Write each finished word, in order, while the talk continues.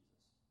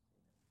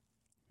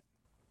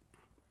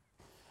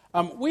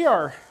We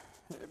are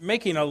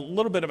making a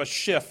little bit of a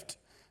shift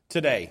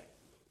today.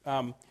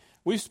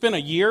 We've spent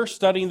a year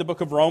studying the book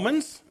of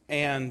Romans,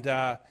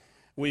 and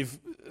we've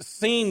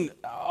seen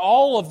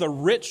all of the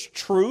rich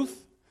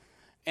truth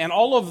and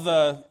all of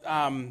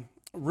the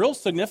real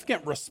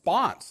significant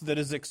response that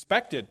is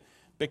expected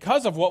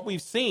because of what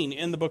we've seen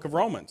in the book of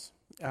Romans.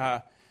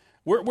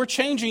 We're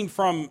changing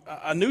from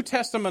a New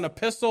Testament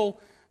epistle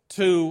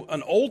to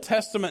an Old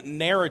Testament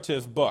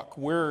narrative book.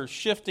 We're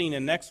shifting,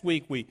 and next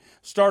week we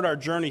start our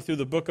journey through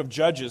the book of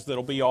Judges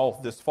that'll be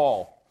all this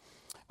fall.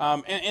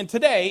 And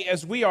today,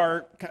 as we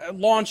are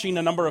launching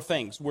a number of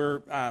things,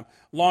 we're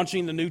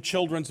launching the new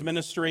children's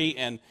ministry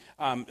and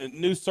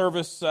new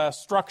service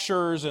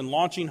structures and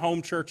launching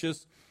home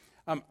churches.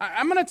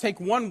 I'm going to take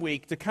 1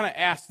 week to kind of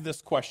ask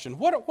this question.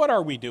 What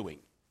are we doing?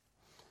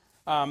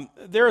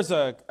 There is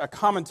a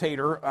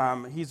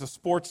commentator, he's a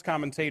sports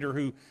commentator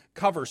who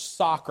covers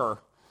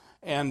soccer.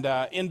 And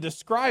in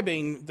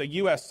describing the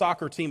U.S.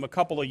 soccer team a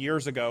couple of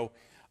years ago,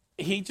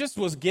 he just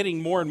was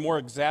getting more and more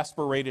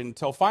exasperated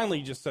until finally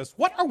he just says,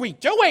 "What are we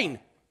doing?"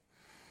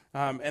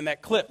 And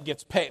that clip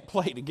gets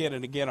played again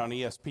and again on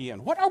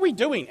ESPN. What are we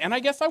doing? And I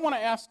guess I want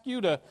to ask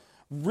you to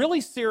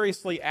really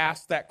seriously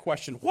ask that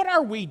question. What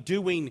are we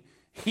doing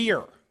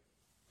here?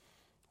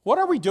 What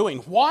are we doing?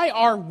 Why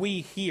are we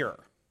here?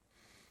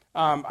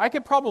 I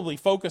could probably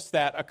focus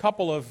that a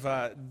couple of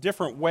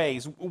different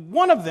ways.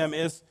 One of them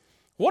is,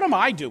 what am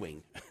I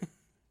doing?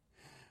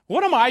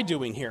 What am I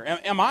doing here?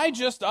 Am I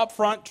just up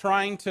front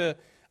trying to,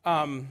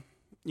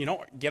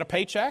 get a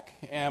paycheck?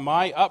 Am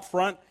I up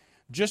front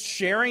just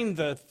sharing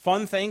the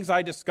fun things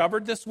I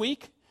discovered this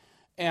week?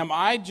 Am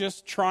I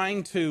just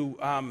trying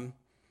to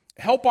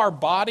help our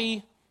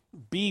body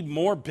be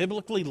more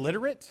biblically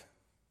literate?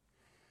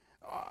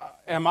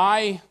 Am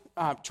I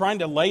trying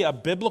to lay a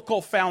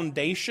biblical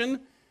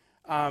foundation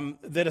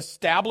that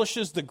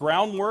establishes the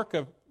groundwork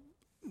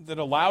that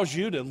allows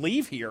you to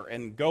leave here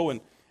and go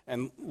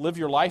and live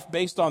your life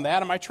based on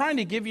that? Am I trying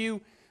to give you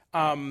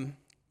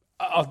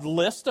a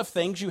list of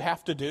things you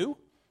have to do?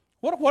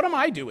 What am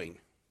I doing?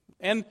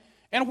 And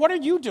what are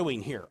you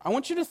doing here? I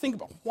want you to think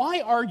about,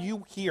 why are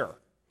you here?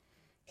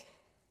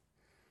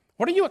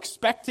 What are you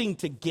expecting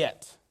to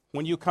get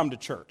when you come to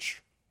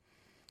church?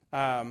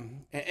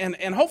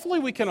 And hopefully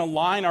we can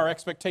align our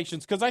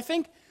expectations, because I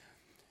think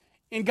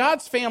in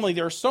God's family,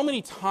 there are so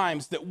many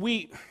times that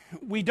we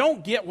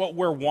don't get what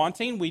we're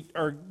wanting, we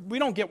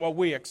don't get what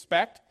we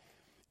expect,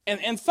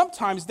 and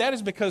sometimes that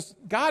is because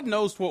God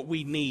knows what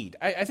we need.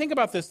 I think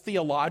about this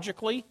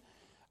theologically.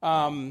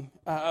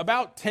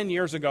 About 10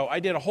 years ago, I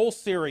did a whole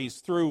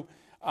series through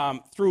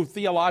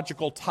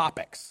theological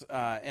topics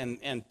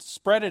and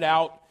spread it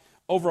out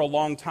over a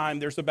long time.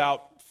 There's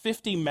about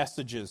 50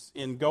 messages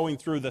in going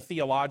through the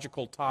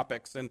theological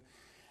topics, and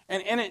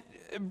it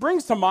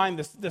brings to mind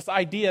this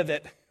idea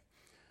that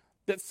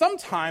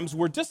sometimes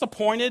we're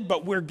disappointed,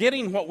 but we're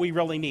getting what we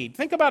really need.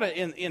 Think about it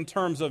in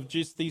terms of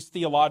just these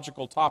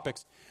theological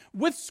topics.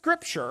 With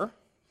Scripture,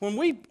 when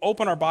we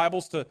open our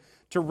Bibles to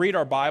read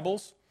our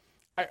Bibles,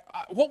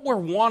 what we're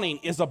wanting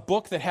is a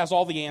book that has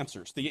all the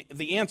answers.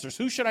 The answers.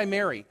 Who should I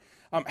marry?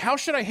 How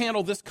should I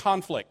handle this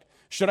conflict?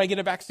 Should I get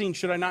a vaccine?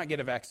 Should I not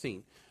get a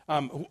vaccine?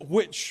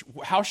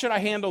 How should I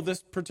handle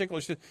this particular?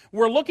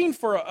 We're looking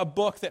for a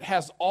book that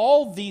has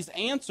all these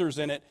answers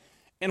in it.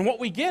 And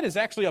what we get is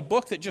actually a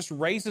book that just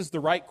raises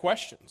the right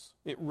questions.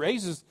 It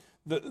raises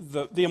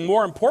the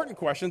more important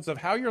questions of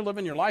how you're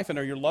living your life and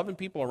are you loving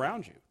people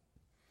around you.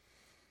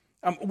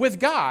 With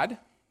God,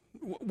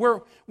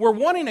 we're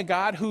wanting a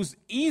God who's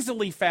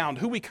easily found,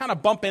 who we kind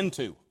of bump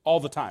into all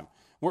the time.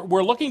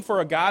 We're looking for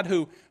a God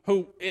who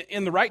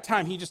in the right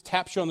time, he just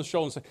taps you on the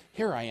shoulder and says,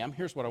 "Here I am,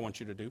 here's what I want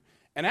you to do."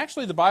 And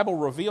actually the Bible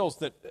reveals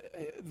that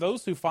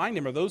those who find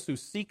him are those who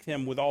seek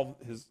him with all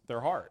their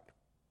heart.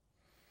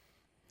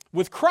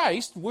 With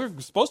Christ,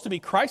 we're supposed to be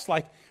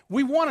Christ-like.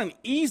 We want an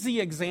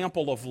easy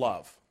example of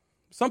love.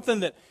 Something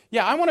that,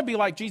 I want to be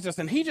like Jesus,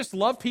 and he just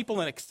loved people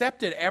and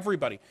accepted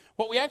everybody.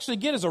 What we actually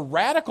get is a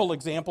radical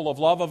example of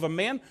love of a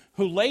man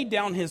who laid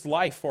down his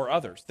life for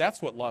others. That's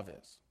what love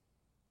is.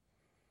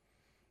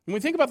 When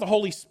we think about the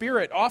Holy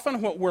Spirit, often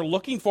what we're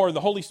looking for in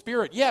the Holy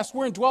Spirit, yes,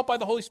 we're indwelt by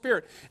the Holy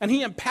Spirit, and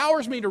he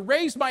empowers me to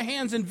raise my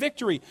hands in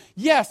victory.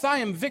 Yes, I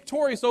am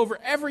victorious over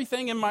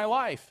everything in my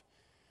life.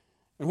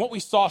 And what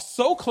we saw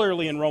so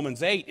clearly in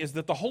Romans 8 is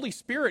that the Holy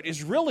Spirit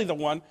is really the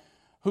one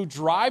who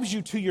drives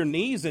you to your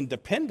knees in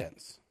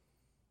dependence.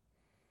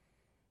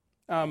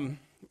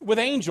 With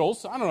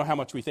angels, I don't know how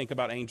much we think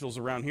about angels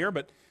around here,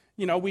 but,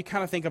 we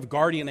kind of think of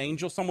guardian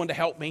angels, someone to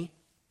help me,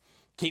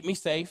 keep me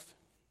safe.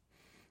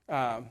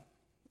 But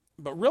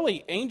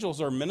really, angels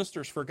are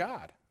ministers for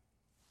God.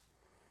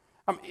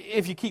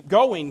 If you keep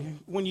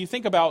going, when you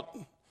think about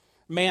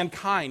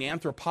mankind,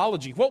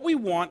 anthropology, what we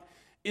want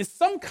is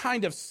some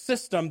kind of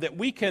system that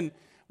we can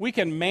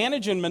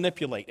manage and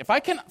manipulate. If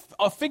I can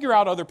figure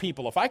out other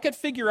people, if I could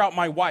figure out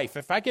my wife,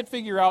 if I could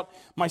figure out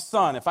my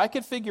son, if I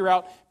could figure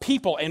out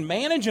people and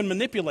manage and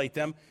manipulate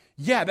them,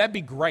 that'd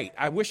be great.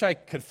 I wish I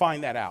could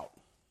find that out.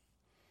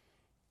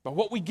 But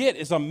what we get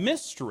is a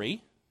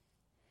mystery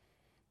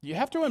You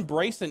have to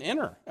embrace and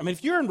enter. I mean,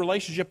 if you're in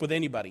relationship with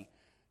anybody,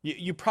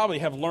 you probably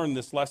have learned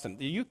this lesson.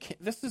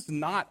 This is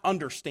not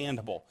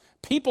understandable.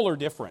 People are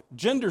different.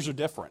 Genders are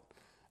different.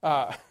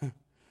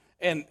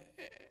 And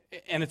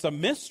it's a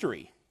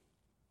mystery.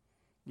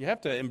 You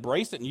have to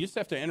embrace it, and you just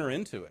have to enter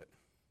into it.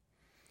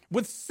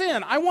 With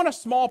sin, I want a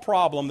small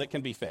problem that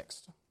can be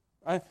fixed.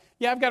 I've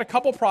got a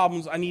couple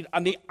problems. I need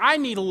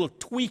a little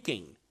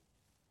tweaking.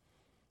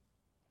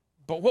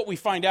 But what we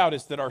find out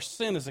is that our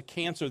sin is a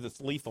cancer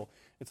that's lethal.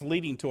 It's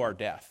leading to our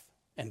death,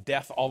 and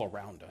death all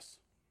around us.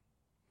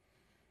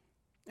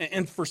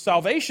 And for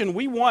salvation,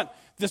 we want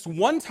this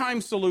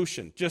one-time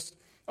solution. Just,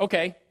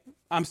 okay,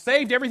 I'm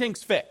saved,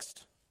 everything's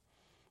fixed.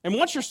 And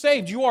once you're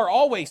saved, you are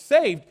always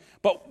saved.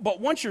 But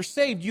once you're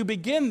saved, you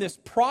begin this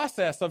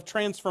process of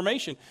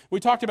transformation. We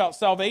talked about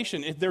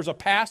salvation. There's a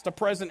past, a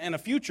present, and a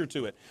future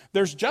to it.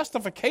 There's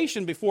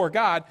justification before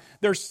God.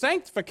 There's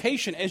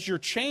sanctification as you're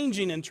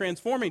changing and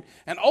transforming.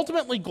 And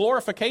ultimately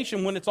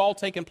glorification when it's all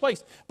taken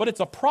place. But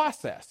it's a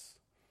process.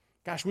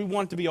 Gosh, we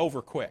want it to be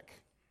over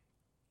quick.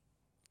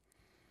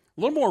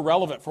 A little more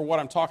relevant for what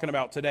I'm talking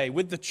about today.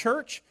 With the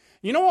church,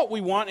 you know what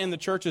we want in the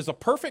church is a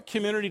perfect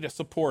community to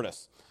support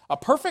us. A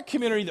perfect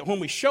community that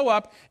when we show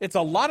up, it's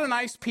a lot of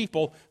nice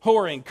people who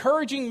are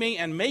encouraging me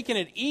and making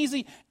it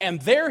easy, and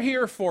they're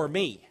here for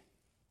me.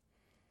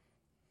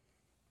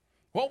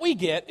 What we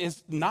get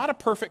is not a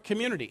perfect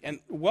community. And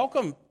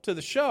welcome to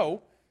the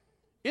show.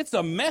 It's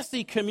a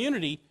messy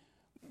community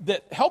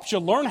that helps you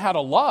learn how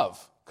to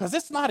love, because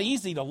it's not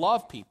easy to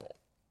love people.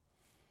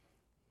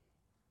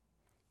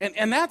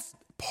 And that's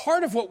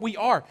part of what we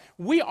are.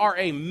 We are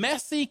a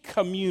messy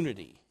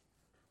community.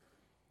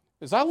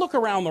 As I look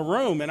around the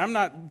room, and I'm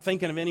not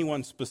thinking of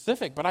anyone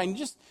specific, but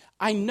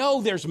I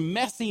know there's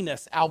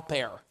messiness out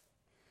there.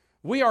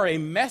 We are a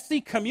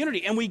messy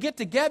community, and we get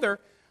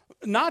together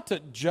not to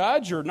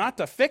judge or not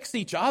to fix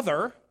each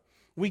other.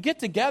 We get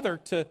together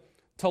to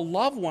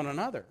love one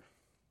another.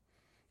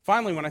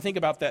 Finally, when I think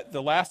about that,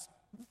 the last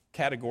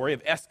category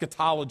of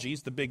eschatology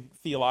is the big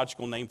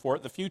theological name for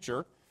it, the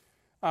future.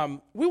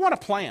 We want a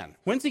plan.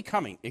 When's he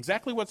coming?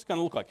 Exactly what's going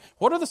to look like.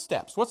 What are the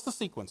steps? What's the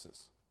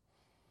sequences?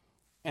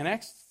 And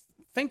I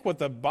think what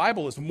the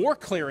Bible is more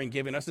clear in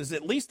giving us is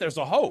at least there's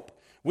a hope.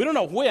 We don't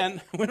know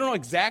when. We don't know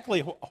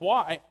exactly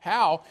why,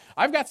 how.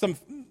 I've got some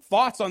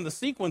thoughts on the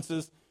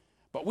sequences,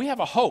 but we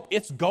have a hope.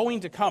 It's going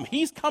to come.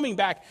 He's coming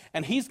back,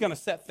 and he's going to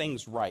set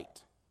things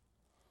right.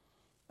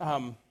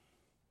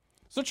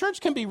 So church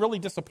can be really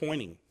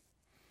disappointing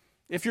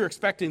if you're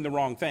expecting the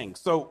wrong thing.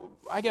 So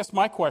I guess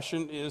my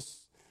question is,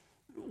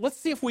 let's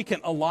see if we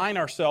can align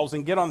ourselves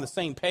and get on the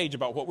same page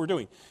about what we're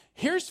doing.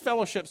 Here's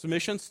Fellowship's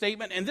mission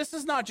statement, and this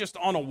is not just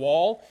on a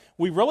wall.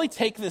 We really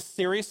take this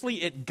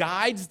seriously. It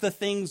guides the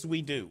things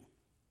we do.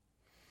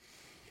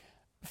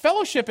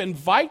 Fellowship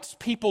invites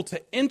people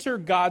to enter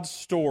God's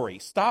story.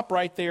 Stop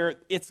right there.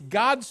 It's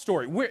God's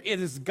story. It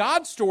is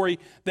God's story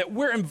that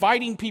we're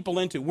inviting people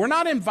into. We're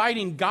not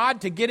inviting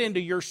God to get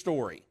into your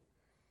story.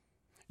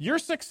 Your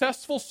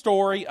successful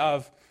story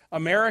of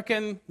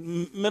American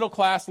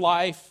middle-class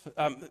life,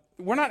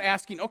 we're not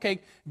asking,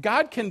 okay,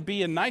 God can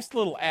be a nice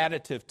little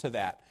additive to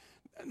that.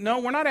 No,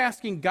 we're not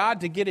asking God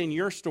to get in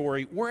your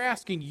story. We're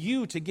asking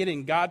you to get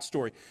in God's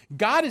story.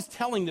 God is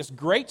telling this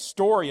great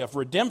story of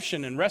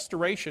redemption and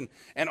restoration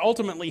and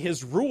ultimately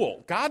his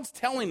rule. God's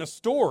telling a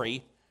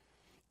story,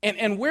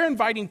 and we're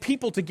inviting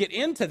people to get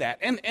into that.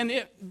 And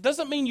it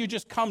doesn't mean you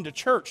just come to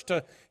church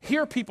to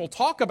hear people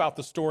talk about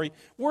the story.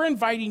 We're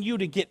inviting you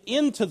to get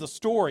into the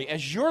story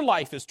as your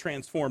life is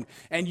transformed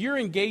and you're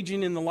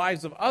engaging in the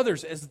lives of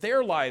others as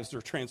their lives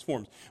are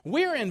transformed.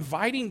 We're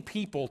inviting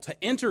people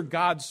to enter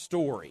God's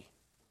story.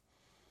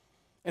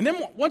 And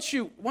then once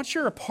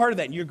you're a part of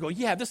that and you go,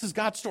 yeah, this is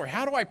God's story.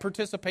 How do I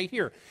participate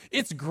here?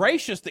 It's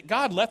gracious that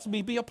God lets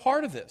me be a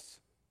part of this.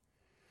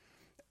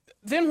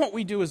 Then what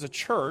we do as a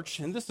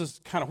church, and this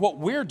is kind of what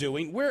we're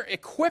doing, we're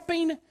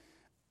equipping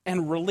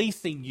and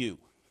releasing you.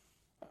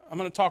 I'm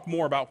going to talk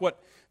more about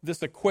what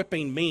this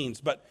equipping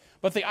means, but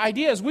the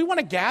idea is we want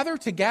to gather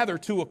together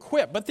to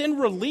equip, but then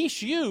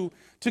release you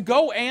to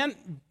go and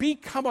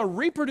become a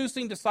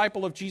reproducing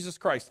disciple of Jesus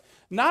Christ.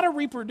 Not a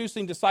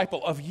reproducing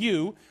disciple of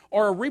you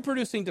or a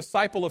reproducing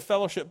disciple of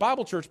Fellowship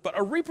Bible Church, but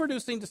a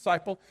reproducing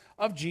disciple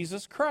of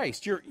Jesus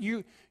Christ.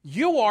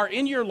 You are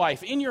in your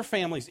life, in your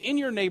families, in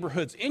your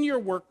neighborhoods, in your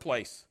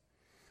workplace,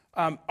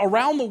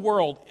 around the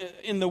world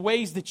in the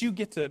ways that you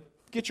get to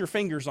get your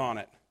fingers on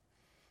it.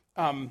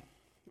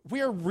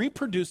 We are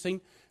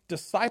reproducing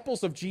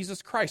disciples of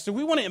Jesus Christ. So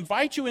we want to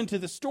invite you into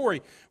the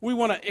story. We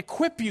want to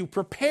equip you,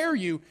 prepare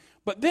you,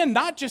 but then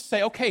not just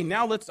say, okay,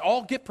 now let's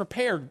all get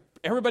prepared.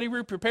 Everybody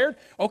prepared?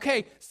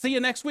 Okay, see you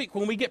next week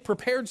when we get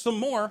prepared some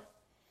more.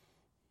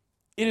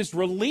 It is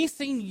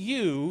releasing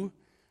you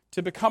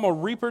to become a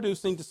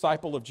reproducing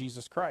disciple of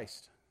Jesus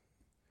Christ.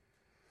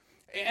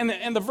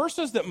 And the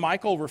verses that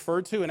Michael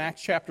referred to in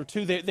Acts chapter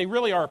 2, they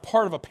really are a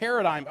part of a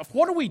paradigm of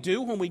what do we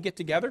do when we get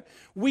together?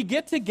 We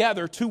get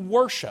together to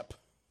worship.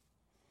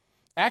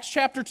 Acts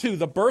chapter 2,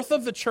 the birth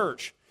of the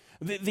church.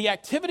 The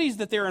activities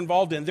that they're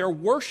involved in, they're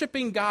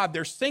worshiping God,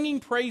 they're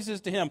singing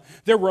praises to Him,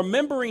 they're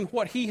remembering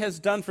what He has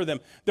done for them,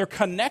 they're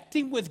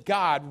connecting with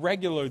God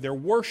regularly, they're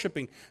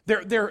worshiping,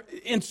 their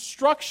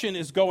instruction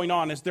is going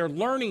on as they're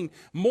learning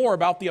more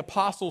about the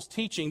apostles'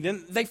 teaching.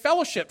 Then they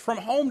fellowshiped from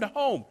home to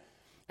home,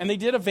 and they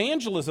did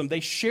evangelism. They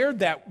shared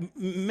that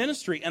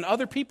ministry, and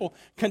other people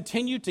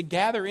continued to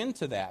gather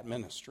into that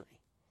ministry.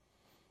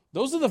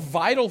 Those are the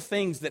vital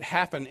things that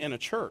happen in a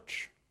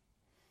church.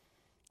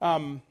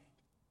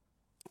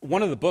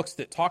 One of the books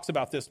that talks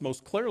about this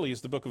most clearly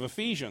is the book of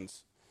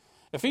Ephesians.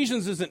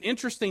 Ephesians is an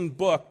interesting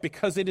book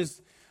because it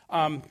is,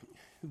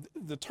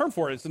 the term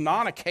for it is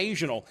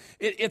non-occasional.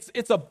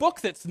 It's a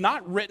book that's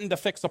not written to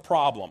fix a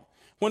problem.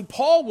 When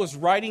Paul was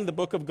writing the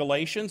book of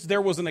Galatians,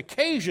 there was an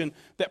occasion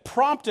that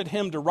prompted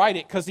him to write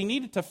it because he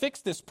needed to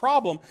fix this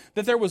problem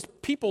that there was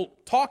people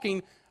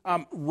talking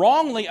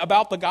wrongly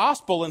about the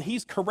gospel, and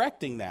he's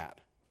correcting that.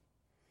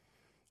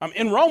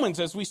 In Romans,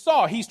 as we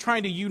saw, he's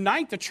trying to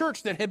unite the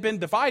church that had been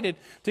divided,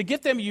 to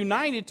get them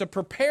united, to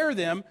prepare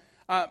them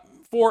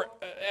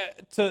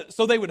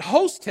so they would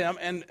host him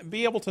and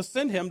be able to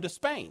send him to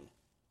Spain.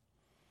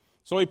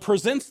 So he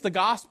presents the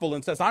gospel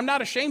and says, I'm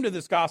not ashamed of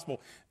this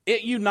gospel.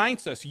 It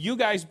unites us. You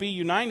guys be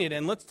united,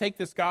 and let's take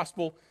this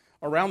gospel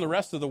around the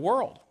rest of the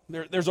world.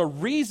 There's a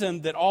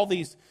reason that all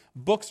these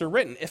books are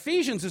written.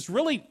 Ephesians is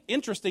really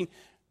interesting.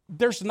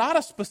 There's not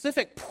a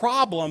specific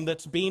problem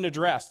that's being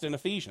addressed in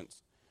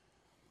Ephesians.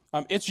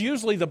 It's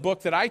usually the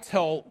book that I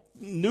tell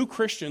new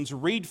Christians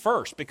read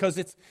first because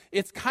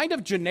it's kind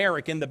of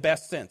generic in the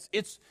best sense.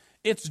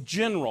 It's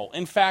general.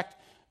 In fact,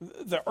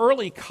 the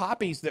early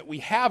copies that we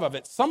have of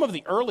it, some of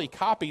the early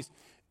copies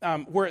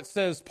where it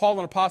says, Paul,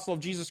 an apostle of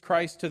Jesus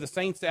Christ to the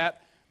saints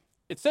at,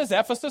 it says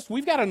Ephesus.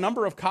 We've got a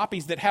number of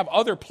copies that have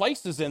other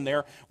places in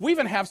there. We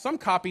even have some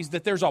copies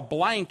that there's a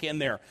blank in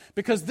there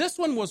because this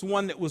one was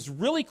one that was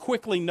really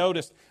quickly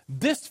noticed.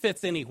 This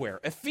fits anywhere.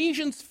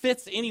 Ephesians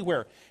fits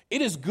anywhere.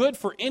 It is good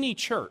for any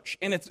church.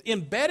 And it's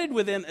embedded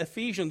within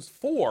Ephesians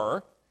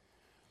 4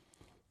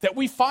 that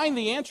we find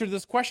the answer to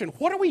this question.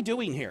 What are we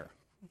doing here?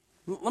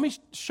 Let me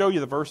show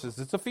you the verses.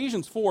 It's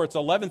Ephesians 4. It's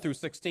 11 through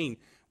 16.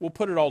 We'll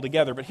put it all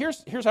together. But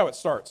here's how it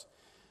starts.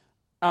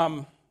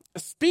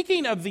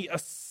 Speaking of the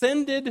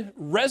ascended,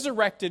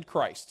 resurrected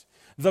Christ,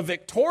 the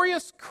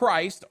victorious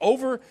Christ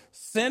over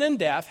sin and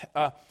death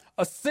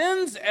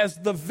ascends as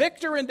the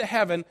victor into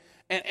heaven,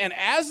 and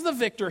as the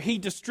victor, he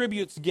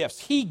distributes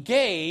gifts. He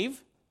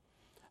gave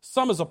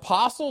some as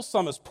apostles,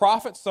 some as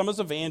prophets, some as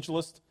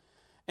evangelists,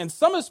 and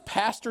some as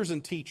pastors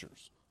and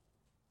teachers,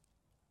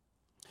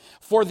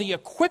 for the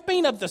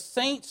equipping of the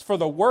saints for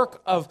the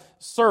work of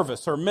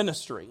service or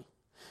ministry,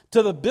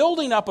 to the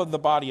building up of the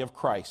body of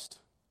Christ,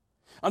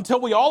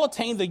 until we all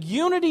attain the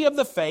unity of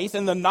the faith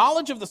and the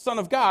knowledge of the Son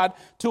of God,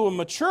 to a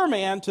mature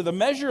man, to the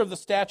measure of the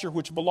stature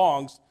which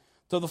belongs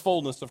to the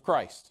fullness of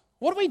Christ.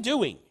 What are we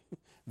doing?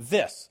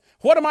 This.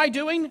 What am I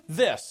doing?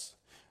 This.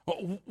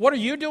 What are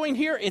you doing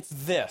here? It's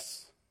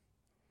this.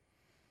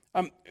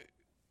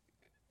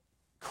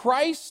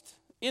 Christ,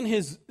 in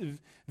his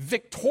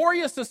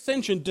victorious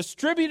ascension,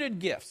 distributed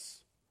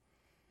gifts.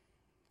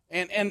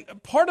 And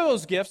part of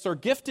those gifts are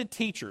gifted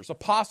teachers,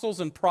 apostles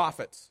and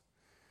prophets,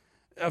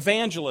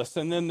 evangelists,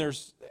 and then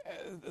there's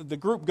the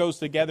group goes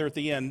together at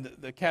the end,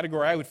 the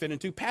category I would fit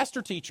into,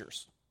 pastor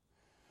teachers.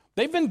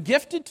 They've been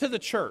gifted to the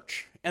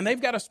church, and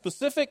they've got a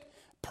specific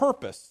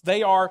purpose.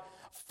 They are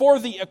for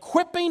the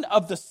equipping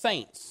of the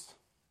saints.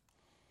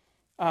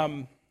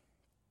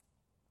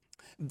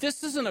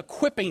 This is an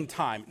equipping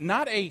time,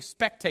 not a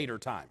spectator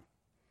time.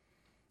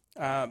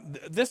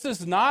 This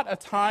is not a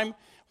time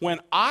when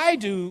I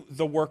do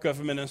the work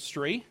of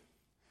ministry.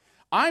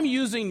 I'm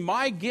using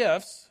my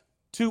gifts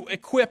to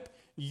equip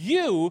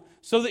you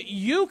so that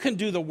you can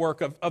do the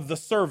work of the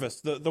service.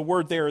 The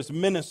word there is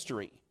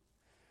ministry.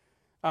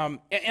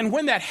 And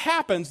when that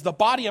happens, the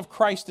body of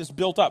Christ is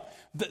built up.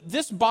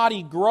 This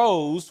body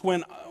grows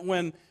when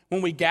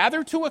we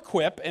gather to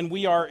equip, and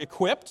we are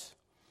equipped,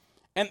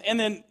 and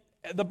then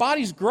the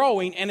body's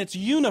growing and it's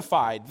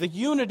unified, the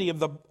unity of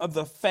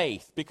the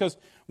faith, because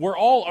we're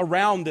all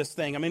around this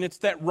thing. I mean, it's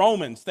that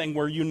Romans thing,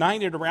 we're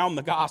united around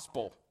the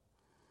gospel.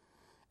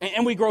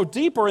 And we grow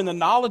deeper in the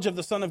knowledge of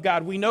the Son of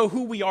God. We know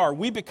who we are.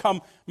 We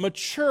become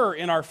mature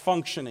in our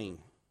functioning.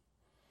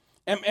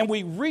 And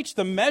we reach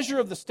the measure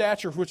of the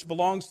stature which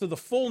belongs to the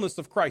fullness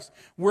of Christ.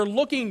 We're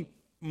looking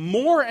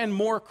more and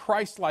more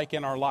Christ-like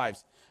in our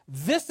lives.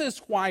 This is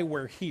why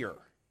we're here.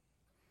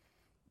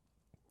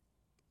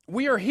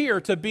 We are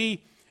here to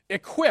be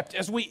equipped.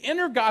 As we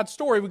enter God's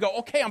story, we go,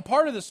 okay, I'm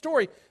part of the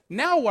story.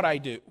 Now what do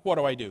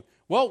I do?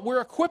 Well,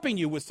 we're equipping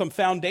you with some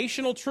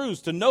foundational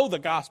truths to know the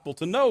gospel,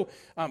 to know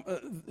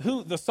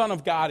who the Son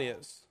of God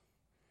is.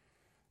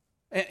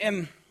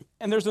 And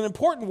there's an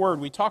important word.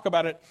 We talk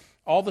about it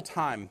all the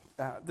time.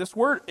 This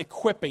word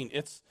equipping,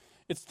 it's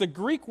the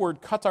Greek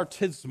word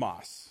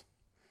katartismos.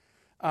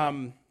 Let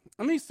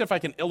me see if I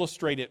can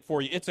illustrate it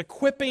for you. It's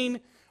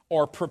equipping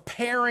or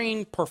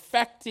preparing,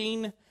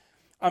 perfecting.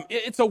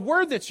 It's a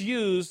word that's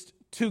used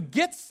to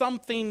get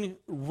something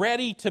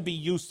ready to be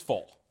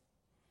useful.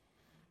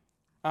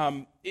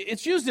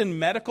 It's used in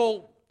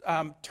medical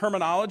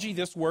terminology,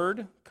 this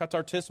word,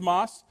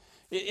 katartismos.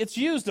 It's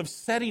used of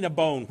setting a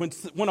bone.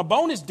 When a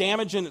bone is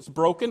damaged and it's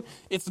broken,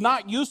 it's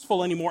not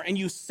useful anymore, and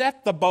you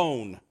set the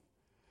bone.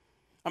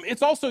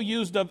 It's also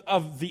used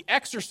of the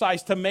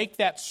exercise to make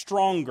that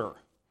stronger.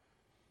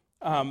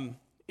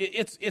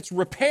 It's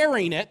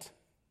repairing it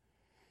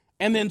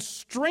and then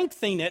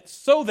strengthening it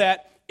so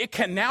that it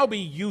can now be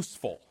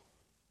useful.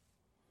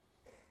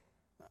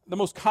 The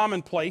most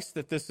common place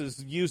that this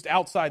is used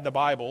outside the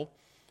Bible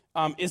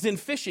is in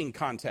fishing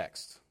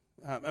context.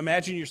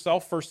 Imagine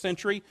yourself, first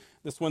century,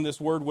 when this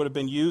word would have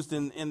been used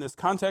in this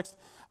context.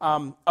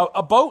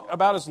 A boat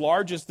about as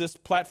large as this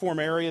platform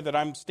area that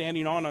I'm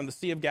standing on the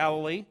Sea of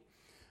Galilee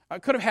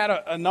could have had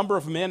a number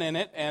of men in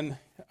it, and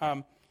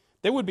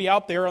they would be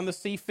out there on the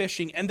sea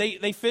fishing, and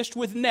they fished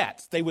with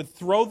nets. They would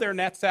throw their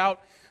nets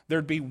out.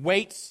 There'd be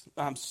weights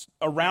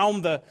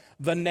around the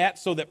net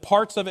so that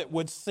parts of it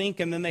would sink,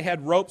 and then they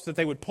had ropes that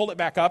they would pull it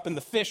back up, and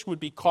the fish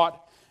would be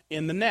caught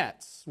in the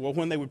nets. Well,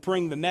 when they would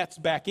bring the nets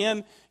back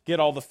in,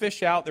 get all the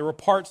fish out, there were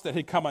parts that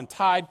had come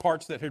untied,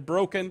 parts that had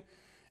broken,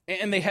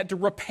 and they had to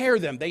repair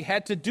them. They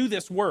had to do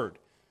this word.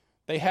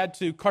 They had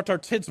to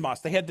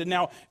katartismos. They had to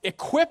now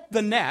equip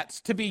the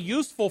nets to be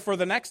useful for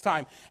the next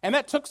time. And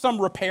that took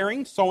some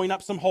repairing, sewing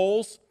up some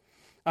holes,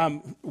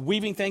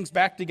 weaving things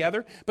back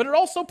together. But it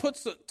also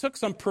took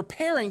some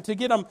preparing to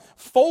get them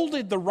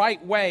folded the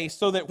right way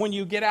so that when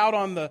you get out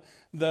on the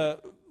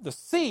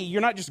sea,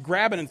 you're not just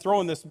grabbing and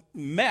throwing this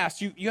mess.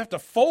 You have to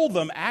fold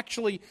them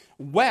actually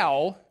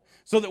well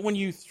so that when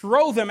you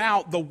throw them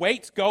out, the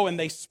weights go and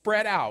they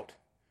spread out.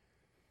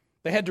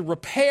 They had to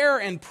repair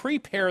and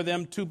prepare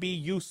them to be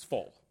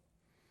useful.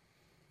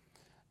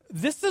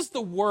 This is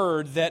the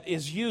word that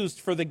is used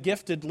for the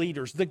gifted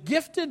leaders. The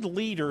gifted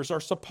leaders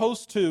are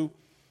supposed to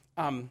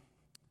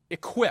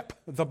equip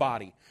the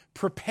body,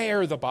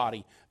 prepare the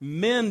body,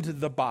 mend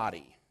the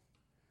body.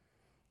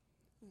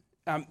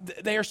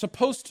 They are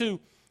supposed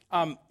to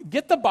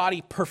get the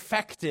body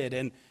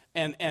perfected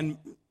and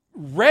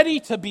ready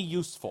to be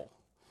useful.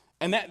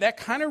 And that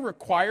kind of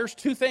requires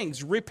two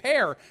things.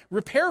 Repair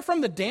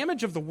from the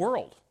damage of the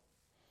world.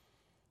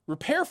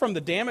 Repair from the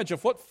damage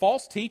of what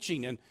false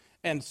teaching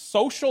and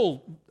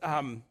social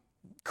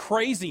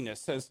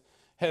craziness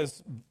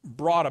has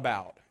brought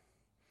about.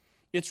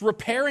 It's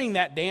repairing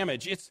that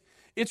damage.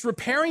 It's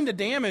repairing the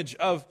damage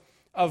of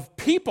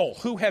people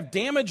who have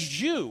damaged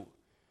you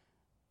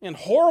in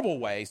horrible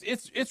ways.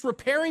 It's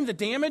repairing the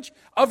damage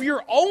of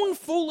your own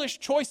foolish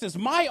choices,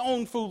 my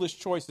own foolish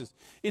choices.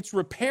 It's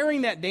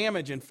repairing that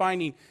damage and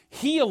finding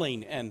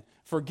healing and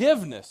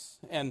forgiveness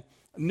and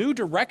new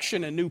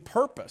direction and new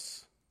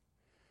purpose.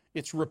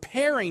 It's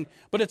repairing,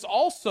 but it's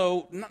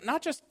also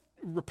not just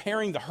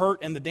repairing the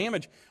hurt and the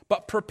damage,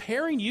 but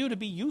preparing you to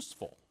be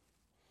useful.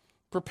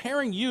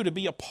 Preparing you to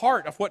be a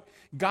part of what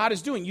God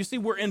is doing. You see,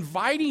 we're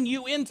inviting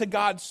you into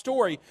God's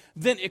story,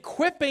 then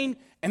equipping,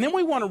 and then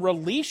we want to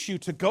release you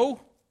to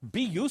go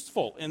be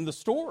useful in the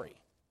story.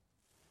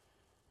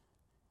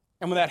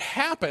 And when that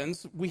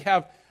happens, we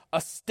have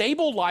a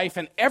stable life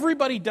and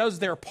everybody does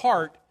their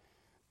part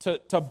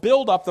to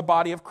build up the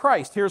body of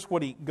Christ. Here's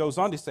what he goes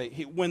on to say.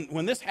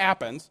 When this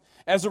happens,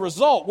 as a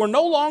result, we're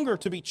no longer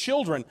to be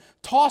children,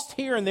 tossed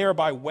here and there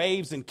by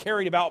waves and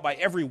carried about by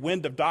every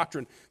wind of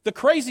doctrine, the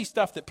crazy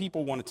stuff that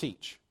people want to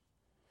teach,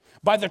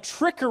 by the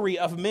trickery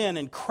of men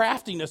and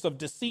craftiness of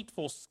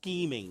deceitful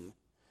scheming.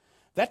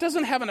 That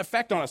doesn't have an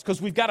effect on us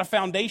because we've got a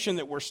foundation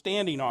that we're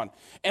standing on.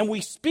 And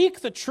we speak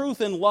the truth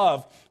in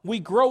love.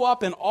 We grow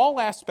up in all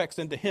aspects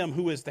into Him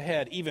who is the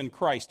head, even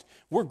Christ.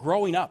 We're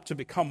growing up to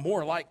become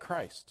more like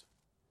Christ.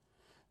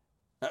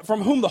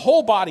 From whom the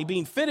whole body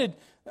being fitted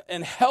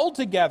and held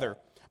together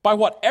by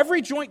what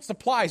every joint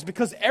supplies,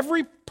 because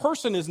every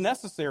person is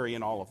necessary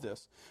in all of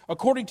this,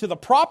 according to the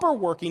proper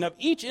working of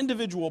each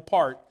individual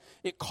part,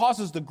 it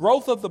causes the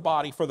growth of the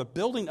body for the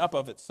building up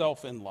of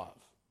itself in love.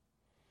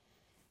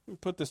 We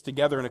put this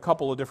together in a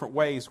couple of different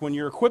ways. When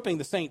you're equipping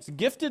the saints,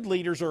 gifted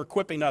leaders are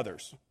equipping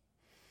others.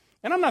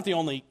 And I'm not the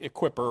only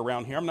equipper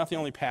around here. I'm not the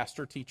only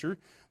pastor, teacher.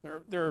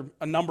 There are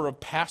a number of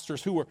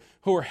pastors who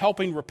are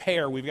helping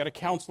repair. We've got a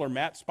counselor,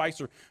 Matt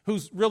Spicer,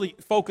 who's really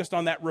focused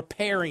on that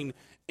repairing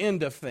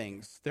end of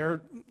things. There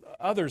are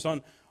others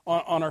on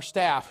our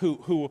staff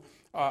who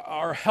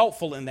are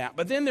helpful in that.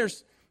 But then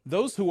there's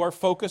those who are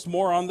focused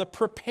more on the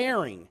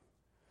preparing.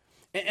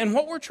 And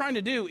what we're trying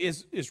to do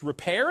is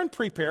repair and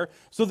prepare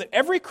so that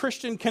every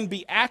Christian can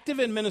be active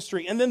in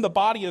ministry, and then the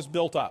body is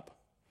built up.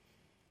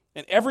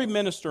 And every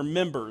minister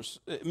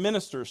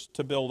ministers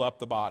to build up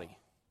the body.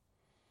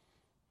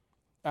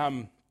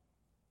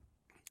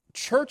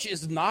 Church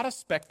is not a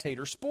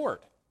spectator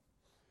sport.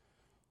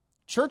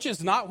 Church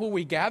is not where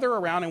we gather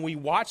around and we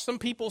watch some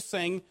people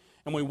sing,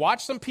 and we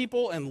watch some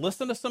people and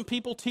listen to some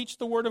people teach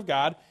the Word of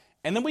God,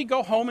 and then we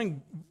go home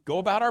and go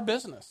about our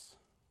business.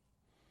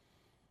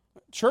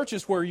 Church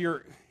is where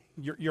you're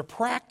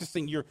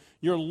practicing,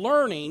 you're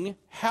learning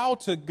how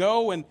to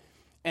go and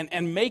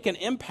make an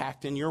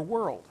impact in your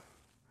world.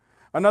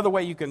 Another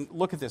way you can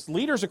look at this,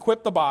 leaders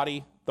equip the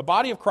body The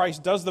body of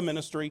Christ does the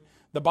ministry.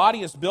 The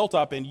body is built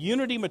up in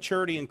unity,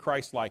 maturity, and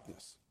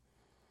Christ-likeness.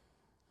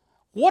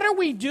 What are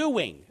we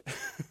doing?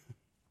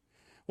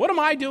 What am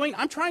I doing?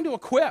 I'm trying to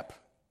equip,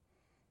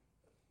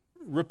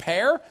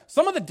 repair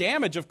some of the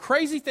damage of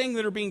crazy things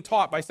that are being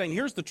taught by saying,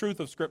 here's the truth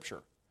of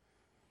Scripture.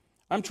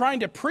 I'm trying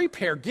to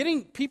prepare,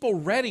 getting people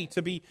ready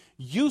to be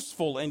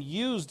useful and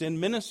used in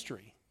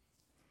ministry.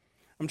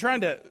 I'm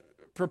trying to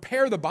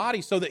prepare the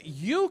body so that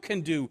you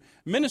can do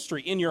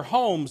ministry in your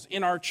homes,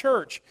 in our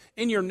church,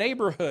 in your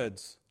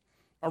neighborhoods,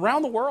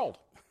 around the world.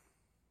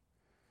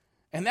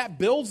 And that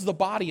builds the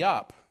body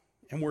up,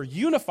 and we're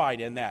unified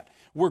in that.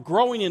 We're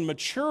growing in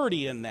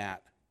maturity in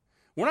that.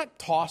 We're not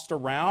tossed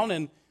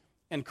around,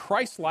 and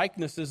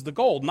Christ-likeness is the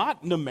goal,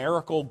 not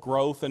numerical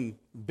growth and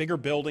bigger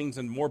buildings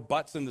and more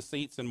butts in the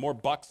seats and more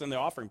bucks in the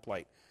offering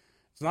plate.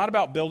 It's not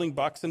about building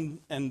bucks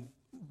and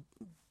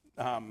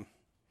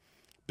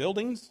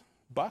buildings,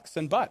 bucks,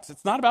 and butts.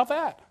 It's not about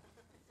that.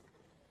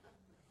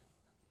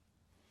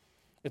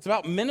 It's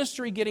about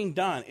ministry getting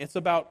done. It's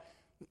about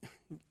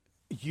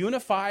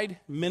unified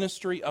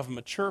ministry of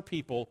mature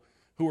people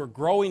who are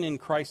growing in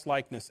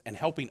Christ-likeness and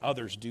helping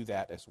others do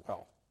that as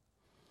well.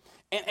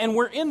 And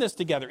we're in this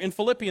together. In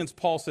Philippians,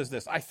 Paul says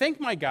this, I thank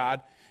my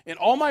God in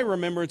all my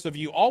remembrance of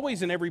you,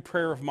 always in every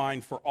prayer of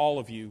mine for all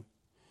of you,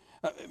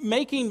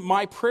 making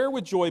my prayer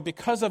with joy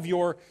because of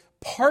your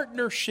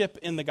partnership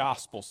in the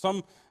gospel.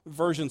 Some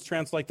versions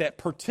translate that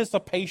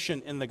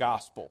participation in the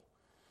gospel.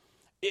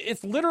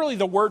 It's literally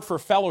the word for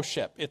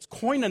fellowship. It's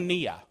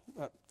koinonia,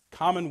 a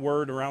common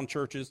word around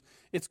churches.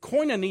 It's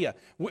koinonia.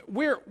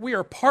 We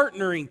are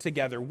partnering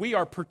together. We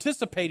are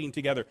participating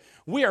together.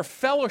 We are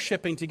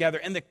fellowshipping together.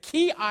 And the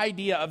key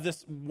idea of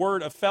this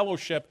word of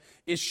fellowship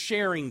is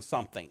sharing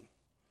something.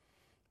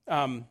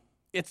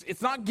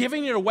 It's not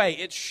giving it away.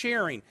 It's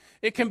sharing.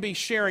 It can be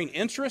sharing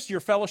interests.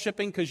 You're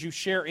fellowshipping because you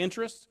share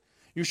interests.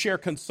 You share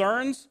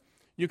concerns.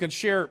 You can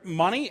share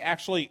money.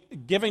 Actually,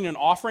 giving an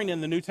offering in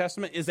the New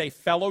Testament is a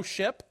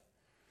fellowship.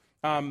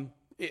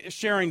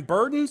 Sharing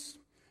burdens.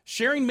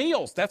 Sharing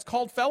meals, that's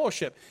called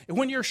fellowship.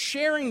 When you're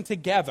sharing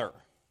together,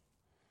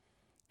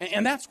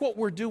 and that's what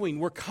we're doing.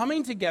 We're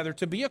coming together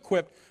to be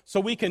equipped so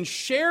we can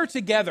share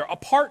together a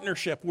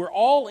partnership. We're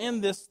all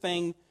in this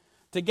thing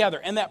together.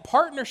 And that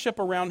partnership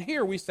around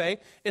here, we say,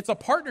 it's a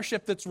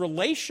partnership that's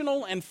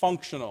relational and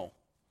functional.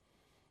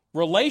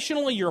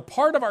 Relationally, you're a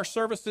part of our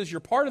services,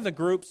 you're part of the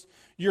groups,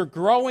 you're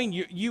growing,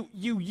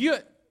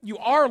 you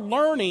are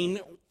learning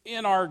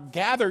in our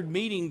gathered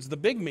meetings, the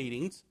big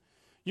meetings.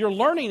 You're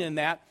learning in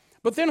that.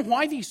 But then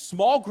why these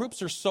small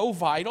groups are so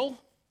vital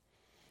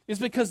is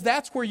because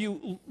that's where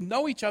you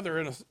know each other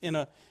in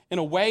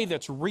a way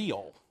that's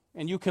real.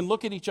 And you can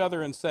look at each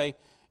other and say,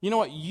 you know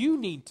what, you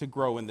need to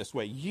grow in this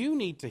way. You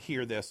need to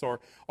hear this. Or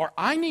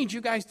I need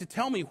you guys to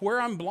tell me where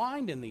I'm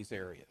blind in these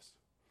areas.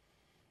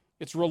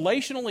 It's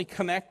relationally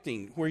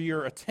connecting where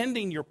you're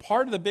attending, you're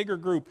part of the bigger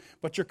group,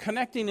 but you're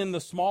connecting in the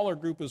smaller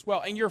group as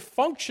well. And you're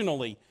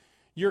functionally,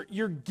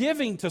 you're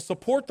giving to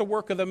support the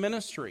work of the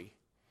ministry.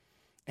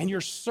 And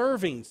you're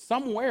serving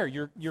somewhere.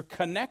 You're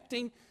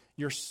connecting,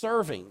 you're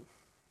serving.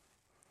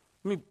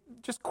 Let me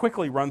just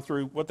quickly run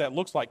through what that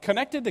looks like.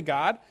 Connected to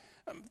God,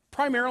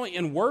 primarily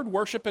in word,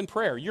 worship, and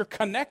prayer. You're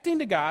connecting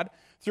to God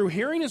through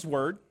hearing His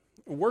word,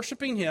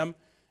 worshiping Him,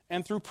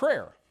 and through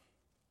prayer.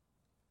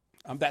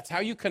 That's how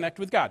you connect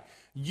with God.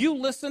 You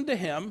listen to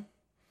Him.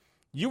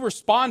 You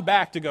respond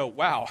back to go,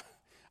 wow,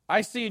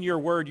 I see in your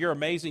word, you're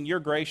amazing, you're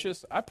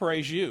gracious. I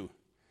praise you.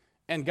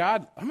 And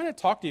God, I'm going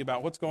to talk to you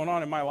about what's going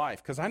on in my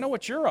life because I know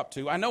what you're up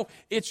to. I know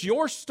it's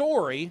your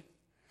story.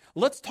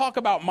 Let's talk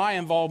about my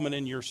involvement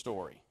in your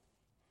story.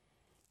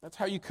 That's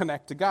how you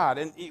connect to God.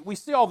 And we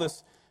see all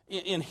this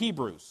in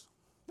Hebrews.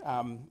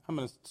 I'm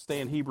going to stay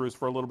in Hebrews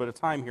for a little bit of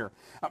time here.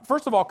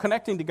 First of all,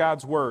 connecting to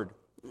God's word.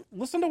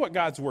 Listen to what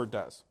God's word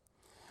does.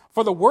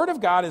 For the word of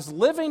God is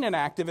living and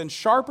active and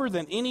sharper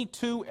than any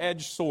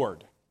two-edged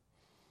sword.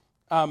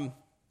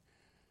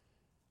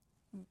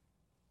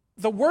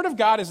 The Word of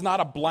God is not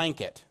a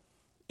blanket.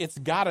 It's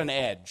got an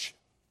edge.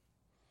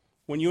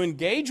 When you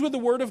engage with the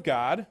Word of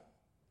God,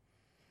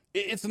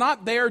 it's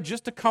not there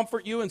just to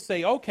comfort you and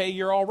say, okay,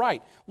 you're all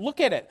right. Look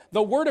at it.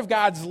 The Word of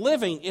God's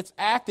living. It's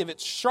active.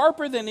 It's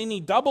sharper than any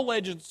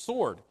double-edged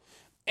sword.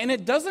 And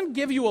it doesn't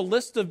give you a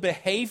list of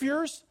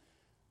behaviors.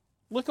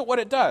 Look at what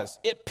it does.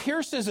 It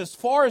pierces as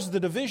far as the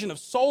division of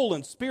soul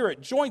and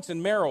spirit, joints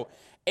and marrow,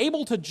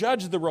 able to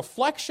judge the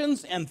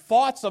reflections and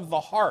thoughts of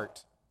the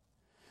heart.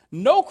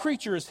 No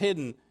creature is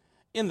hidden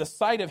in the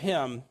sight of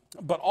Him,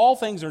 but all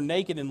things are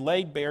naked and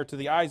laid bare to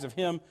the eyes of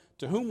Him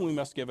to whom we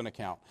must give an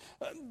account.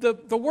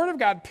 The Word of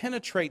God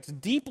penetrates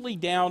deeply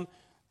down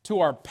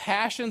to our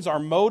passions, our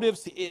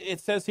motives.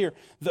 It says here,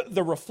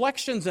 the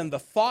reflections and the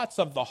thoughts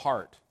of the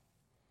heart.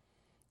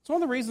 It's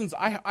one of the reasons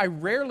I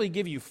rarely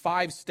give you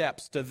 5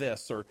 steps to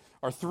this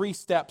or 3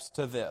 steps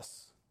to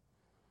this.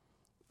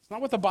 Not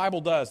what the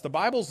Bible does. The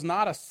Bible's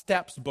not a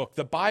steps book.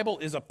 The Bible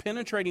is a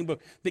penetrating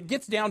book that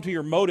gets down to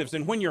your motives.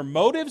 And when your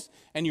motives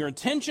and your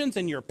intentions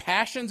and your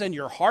passions and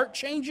your heart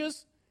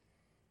changes,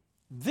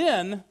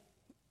 then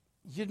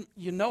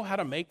you know how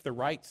to make the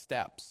right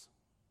steps.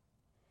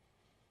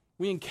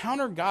 We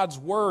encounter God's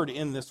word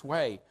in this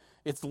way.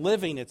 It's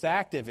living, it's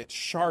active, it's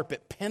sharp,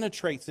 it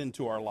penetrates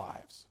into our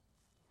lives.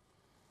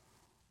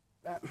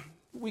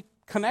 We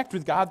connect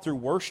with God through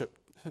worship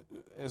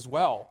as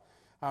well.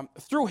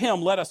 Through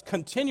him, let us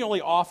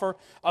continually offer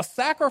a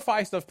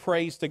sacrifice of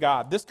praise to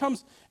God. This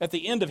comes at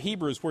the end of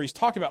Hebrews, where he's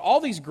talking about all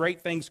these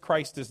great things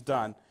Christ has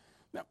done.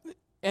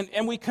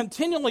 And we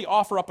continually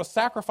offer up a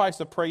sacrifice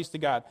of praise to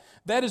God.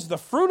 That is the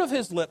fruit of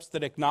his lips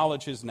that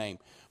acknowledge his name.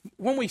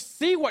 When we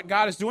see what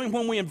God is doing,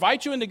 when we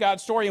invite you into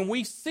God's story and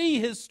we see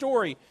his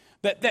story,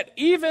 that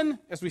even,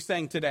 as we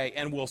sang today,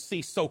 and we'll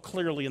see so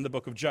clearly in the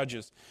book of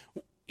Judges,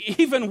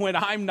 even when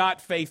I'm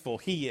not faithful,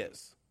 he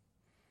is.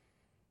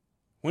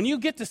 When you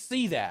get to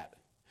see that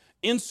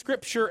in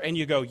Scripture and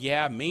you go,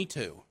 yeah, me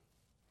too,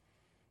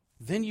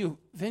 then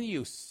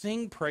you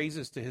sing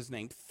praises to his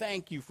name.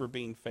 Thank you for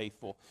being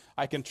faithful.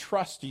 I can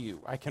trust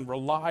you. I can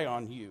rely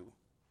on you.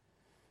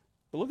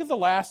 But look at the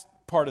last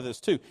part of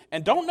this too.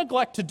 And don't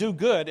neglect to do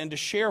good and to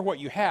share what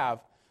you have,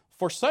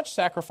 for such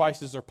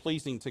sacrifices are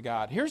pleasing to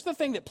God. Here's the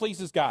thing that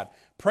pleases God.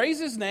 Praise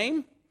his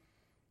name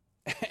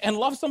and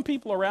love some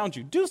people around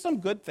you. Do some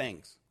good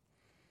things.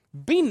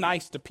 Be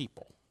nice to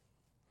people.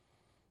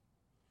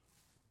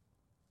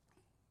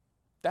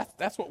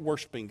 That's what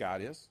worshiping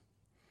God is.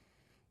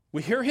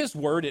 We hear his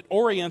word. It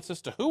orients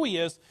us to who he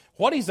is,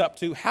 what he's up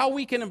to, how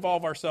we can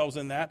involve ourselves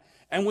in that,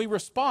 and we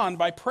respond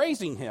by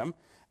praising him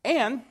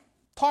and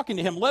talking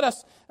to him. Let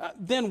us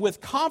then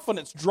with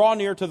confidence draw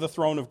near to the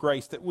throne of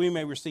grace, that we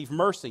may receive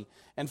mercy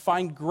and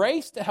find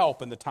grace to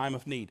help in the time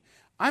of need.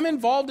 I'm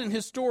involved in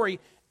his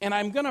story, and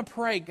I'm going to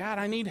pray, God,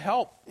 I need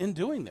help in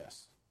doing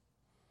this.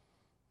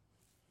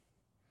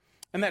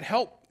 And that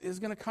help is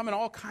going to come in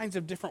all kinds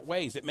of different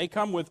ways. It may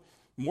come with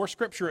more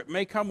scripture. It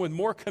may come with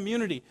more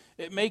community.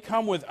 It may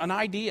come with an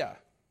idea.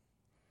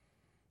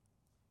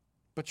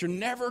 But you're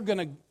never going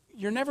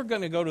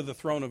to go to the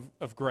throne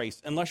of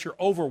grace unless you're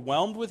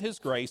overwhelmed with his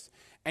grace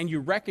and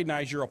you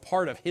recognize you're a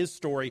part of his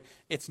story.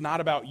 It's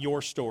not about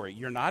your story.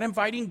 You're not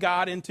inviting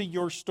God into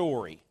your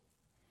story.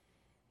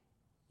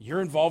 You're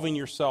involving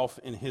yourself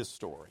in his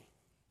story.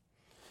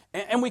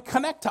 And we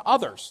connect to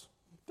others.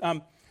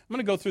 I'm going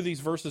to go through these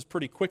verses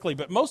pretty quickly,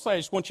 but mostly I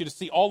just want you to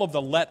see all of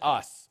the let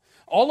us,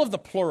 all of the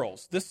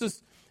plurals. This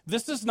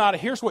is not a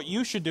here's what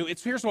you should do.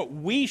 It's here's what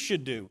we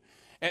should do.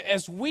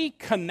 As we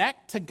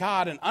connect to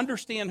God and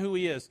understand who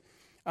he is,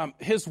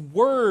 his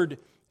word,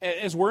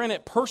 as we're in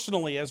it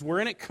personally, as we're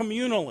in it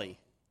communally,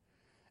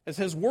 as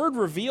his word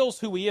reveals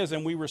who he is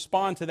and we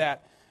respond to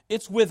that,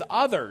 it's with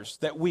others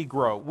that we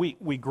grow.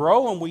 We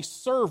grow and we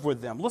serve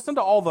with them. Listen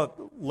to all the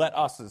let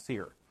us's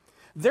here.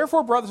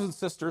 Therefore, brothers and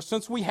sisters,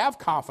 since we have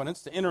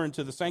confidence to enter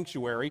into the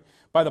sanctuary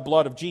by the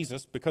blood of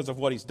Jesus, because of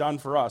what he's done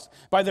for us,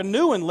 by the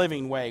new and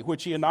living way,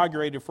 which he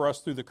inaugurated for us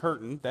through the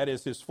curtain, that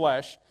is his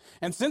flesh,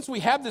 and since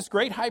we have this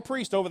great high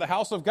priest over the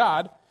house of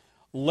God,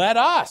 let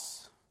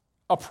us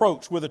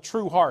approach with a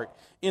true heart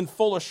in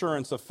full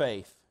assurance of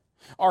faith,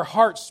 our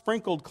hearts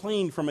sprinkled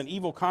clean from an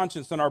evil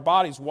conscience and our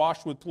bodies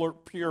washed with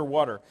pure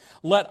water.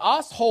 Let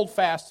us hold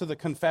fast to the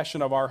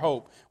confession of our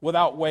hope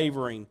without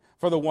wavering,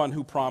 for the one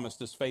who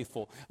promised is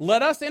faithful.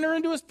 Let us enter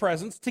into his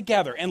presence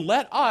together, and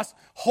let us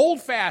hold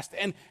fast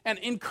and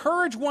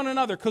encourage one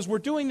another, because we're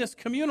doing this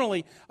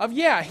communally of,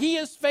 yeah, he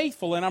is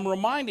faithful, and I'm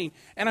reminding,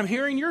 and I'm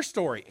hearing your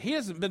story. He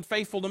hasn't been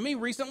faithful to me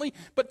recently,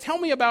 but tell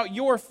me about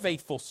your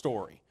faithful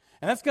story.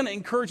 And that's going to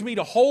encourage me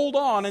to hold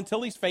on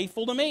until he's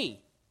faithful to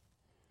me.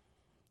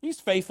 He's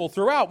faithful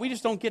throughout. We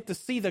just don't get to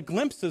see the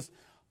glimpses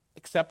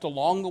except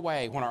along the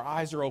way when our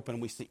eyes are open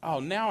and we see, oh,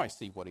 now I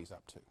see what he's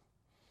up to.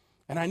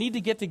 And I need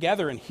to get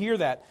together and hear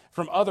that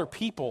from other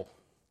people.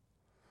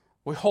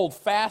 We hold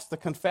fast the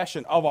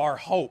confession of our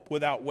hope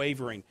without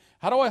wavering.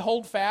 How do I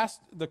hold fast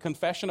the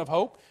confession of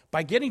hope?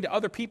 By getting to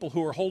other people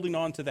who are holding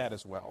on to that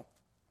as well.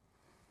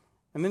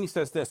 And then he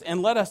says this,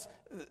 and let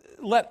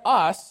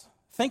us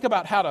think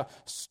about how to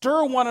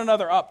stir one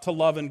another up to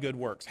love and good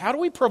works. How do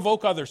we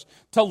provoke others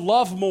to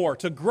love more,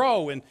 to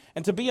grow, and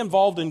to be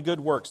involved in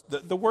good works?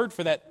 The word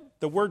for that,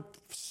 the word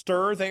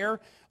stir there,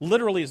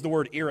 literally is the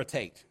word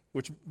irritate,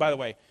 which, by the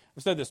way,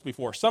 I've said this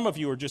before. Some of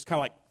you are just kind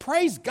of like,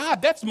 praise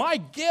God, that's my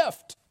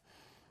gift.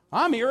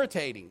 I'm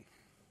irritating.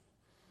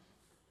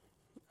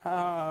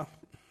 Don't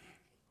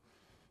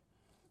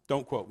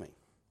quote me.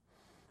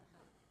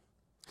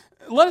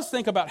 Let us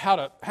think about how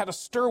to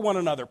stir one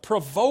another,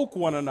 provoke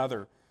one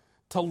another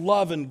to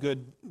love and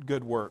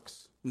good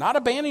works. Not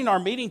abandoning our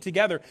meeting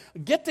together.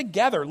 Get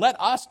together. Let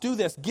us do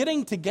this.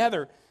 Getting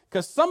together.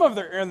 Because some of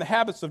them are in the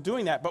habits of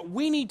doing that, but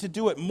we need to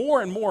do it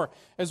more and more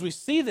as we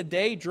see the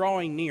day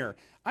drawing near.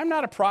 I'm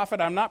not a prophet.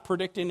 I'm not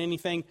predicting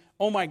anything.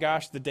 Oh my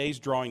gosh, the day's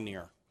drawing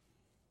near.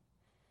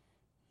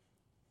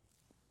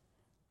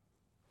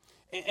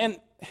 And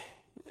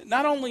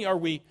not only are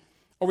we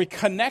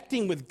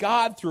connecting with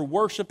God through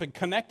worship and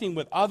connecting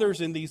with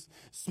others in these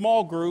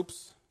small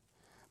groups,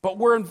 But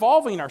we're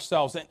involving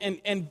ourselves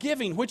and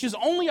giving, which is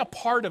only a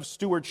part of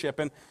stewardship.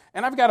 And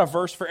I've got a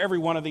verse for every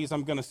one of these.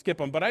 I'm going to skip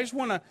them. But I just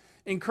want to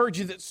encourage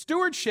you that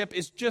stewardship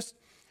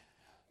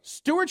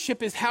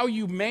is how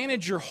you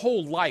manage your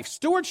whole life.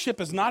 Stewardship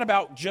is not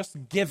about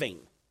just giving.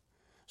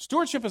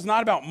 Stewardship is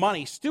not about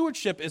money.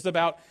 Stewardship is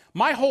about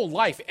my whole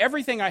life.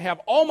 Everything I have,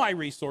 all my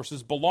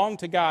resources belong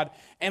to God,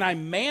 and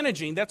I'm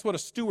managing. That's what a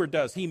steward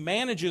does. He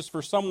manages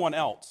for someone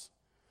else.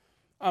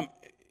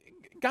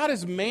 God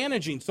is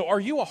managing. So are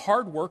you a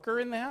hard worker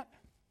in that?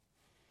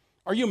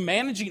 Are you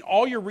managing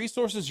all your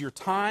resources, your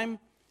time,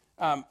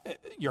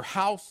 your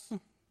house,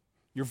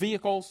 your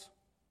vehicles?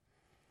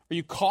 Are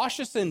you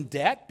cautious in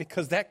debt?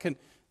 Because that can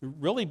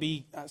really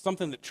be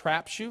something that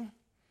traps you.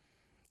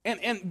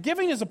 And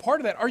giving is a part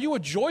of that. Are you a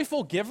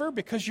joyful giver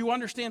because you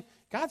understand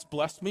God's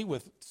blessed me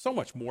with so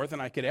much more than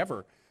I could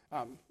ever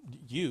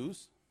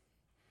use?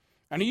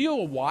 And are you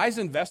a wise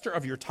investor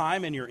of your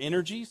time and your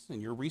energies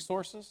and your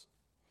resources?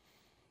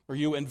 Are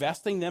you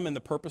investing them in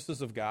the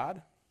purposes of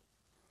God?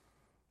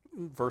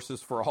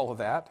 Verses for all of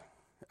that.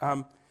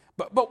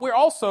 But we're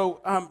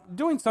also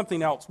doing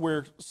something else.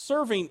 We're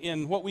serving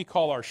in what we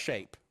call our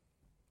shape.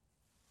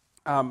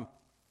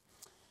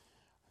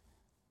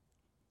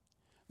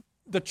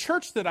 The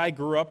church that I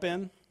grew up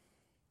in,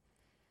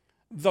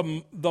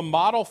 the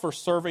model for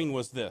serving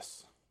was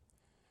this: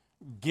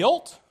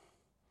 guilt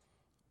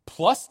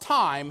plus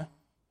time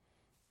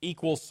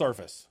equals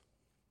service.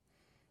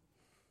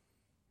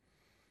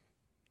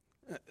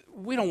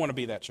 We don't want to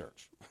be that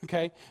church,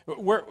 okay?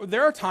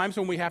 There are times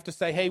when we have to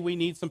say, hey, we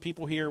need some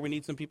people here, we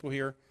need some people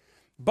here.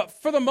 But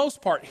for the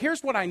most part,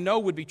 here's what I know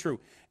would be true.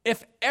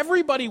 If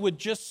everybody would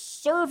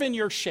just serve in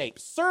your shape,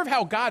 serve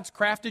how God's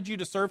crafted you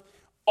to serve,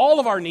 all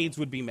of our needs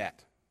would be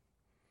met.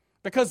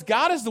 Because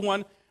God is the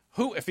one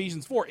who,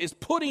 Ephesians 4, is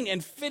putting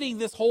and fitting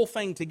this whole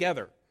thing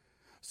together.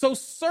 So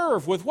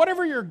serve with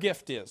whatever your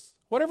gift is,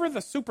 whatever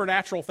the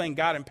supernatural thing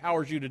God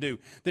empowers you to do,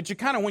 that you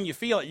kind of, when you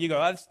feel it, you go,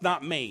 that's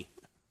not me.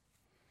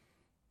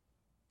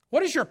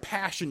 What is your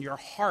passion, your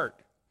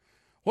heart?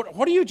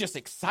 What are you just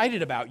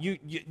excited about? You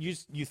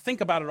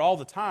think about it all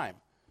the time.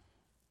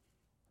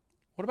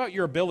 What about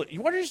your ability?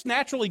 What are you just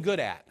naturally good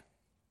at?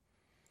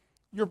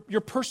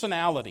 Your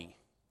personality.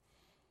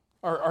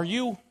 Are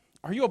you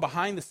a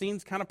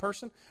behind-the-scenes kind of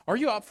person? Are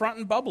you up front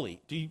and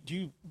bubbly? Do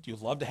you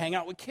love to hang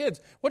out with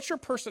kids? What's your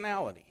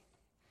personality?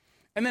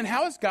 And then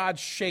how has God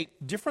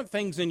shaped different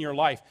things in your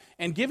life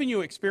and given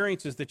you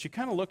experiences that you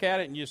kind of look at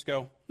it and you just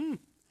go,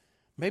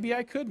 maybe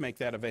I could make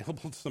that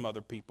available to some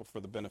other people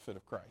for the benefit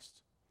of Christ.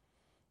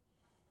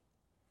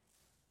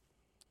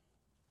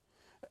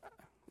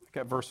 I've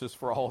got verses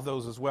for all of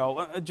those as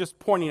well. Just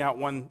pointing out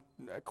one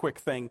quick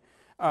thing.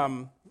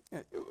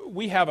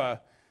 We have a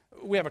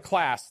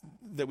class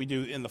that we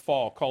do in the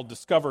fall called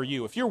Discover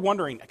You. If you're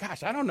wondering,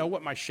 gosh, I don't know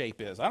what my shape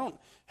is.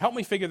 Help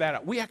me figure that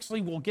out. We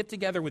actually will get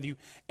together with you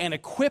and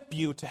equip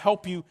you to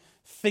help you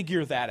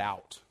figure that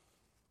out.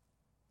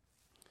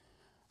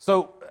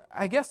 So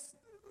I guess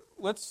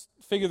let's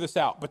figure this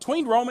out.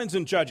 Between Romans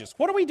and Judges,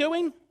 what are we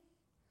doing?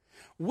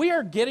 We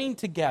are getting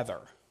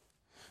together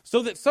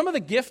so that some of the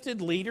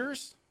gifted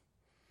leaders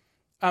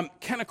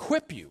can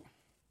equip you,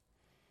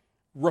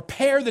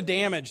 repair the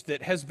damage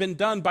that has been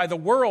done by the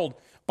world,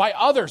 by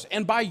others,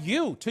 and by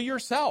you to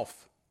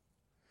yourself.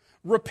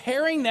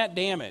 Repairing that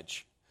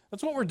damage.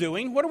 That's what we're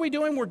doing. What are we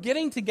doing? We're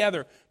getting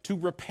together to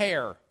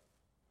repair.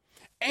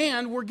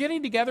 And we're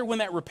getting together when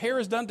that repair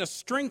is done to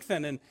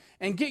strengthen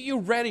and get you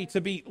ready to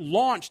be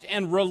launched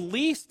and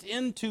released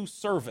into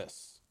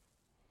service.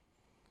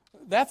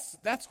 That's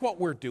what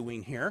we're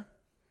doing here.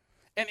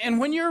 And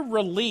when you're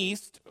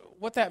released,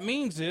 what that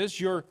means is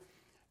you're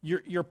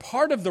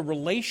part of the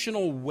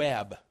relational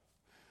web.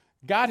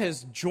 God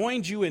has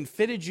joined you and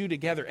fitted you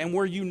together, and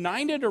we're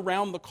united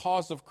around the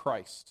cause of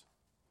Christ.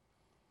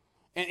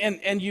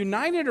 And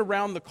united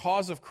around the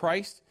cause of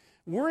Christ,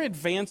 we're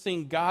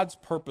advancing God's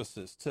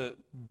purposes to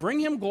bring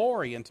Him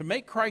glory and to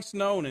make Christ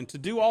known and to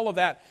do all of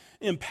that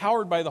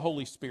empowered by the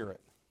Holy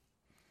Spirit.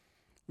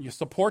 You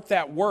support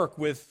that work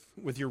with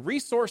your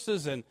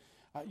resources, and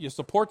you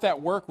support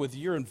that work with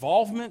your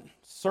involvement,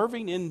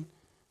 serving in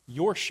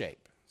your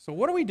shape. So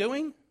what are we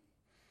doing?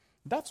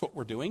 That's what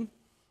we're doing.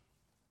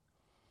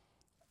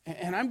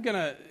 And I'm going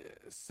to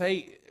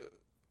say,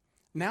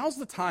 now's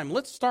the time.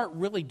 Let's start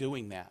really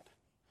doing that.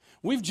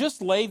 We've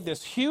just laid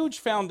this huge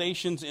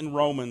foundations in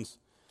Romans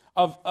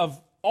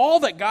of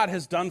all that God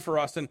has done for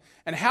us and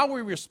how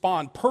we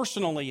respond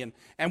personally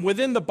and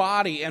within the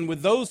body and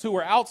with those who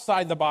are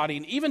outside the body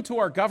and even to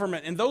our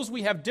government and those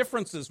we have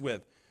differences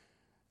with.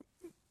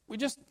 We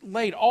just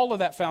laid all of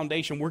that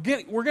foundation. We're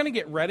going to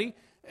get ready,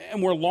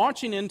 and we're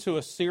launching into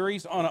a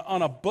series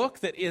on a book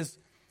that is,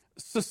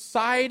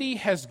 society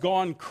has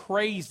gone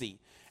crazy.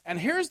 And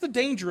here's the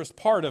dangerous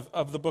part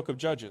of the book of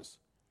Judges.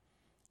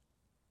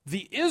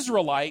 The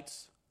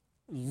Israelites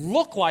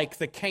look like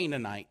the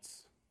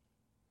Canaanites.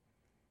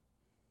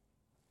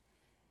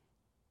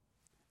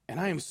 And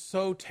I am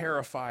so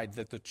terrified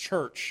that the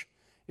church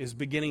is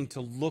beginning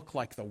to look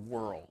like the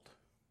world.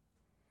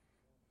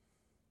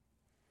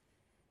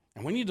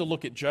 And we need to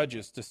look at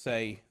Judges to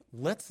say,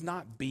 let's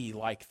not be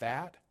like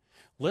that.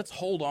 Let's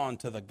hold on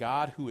to the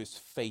God who is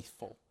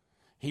faithful.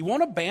 He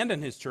won't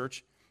abandon his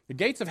church. The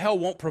gates of hell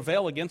won't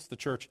prevail against the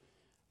church.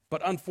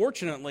 But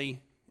unfortunately,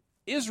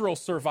 Israel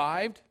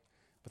survived,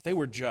 but they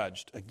were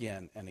judged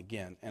again and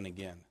again and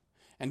again.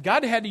 And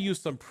God had to use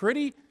some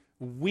pretty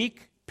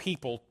weak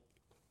people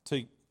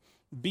to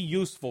be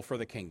useful for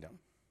the kingdom.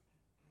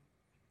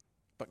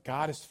 But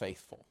God is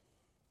faithful.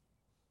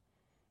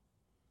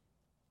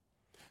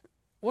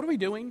 What are we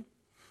doing?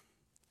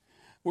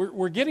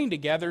 We're getting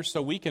together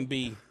so we can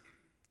be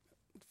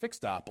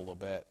fixed up a little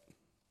bit,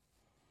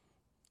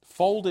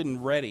 folded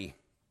and ready,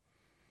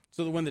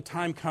 so that when the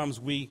time comes,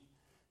 we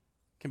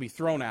can be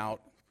thrown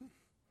out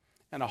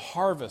and a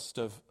harvest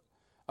of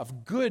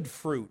good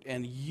fruit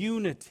and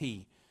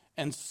unity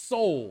and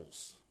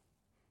souls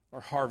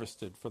are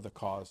harvested for the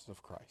cause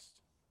of Christ.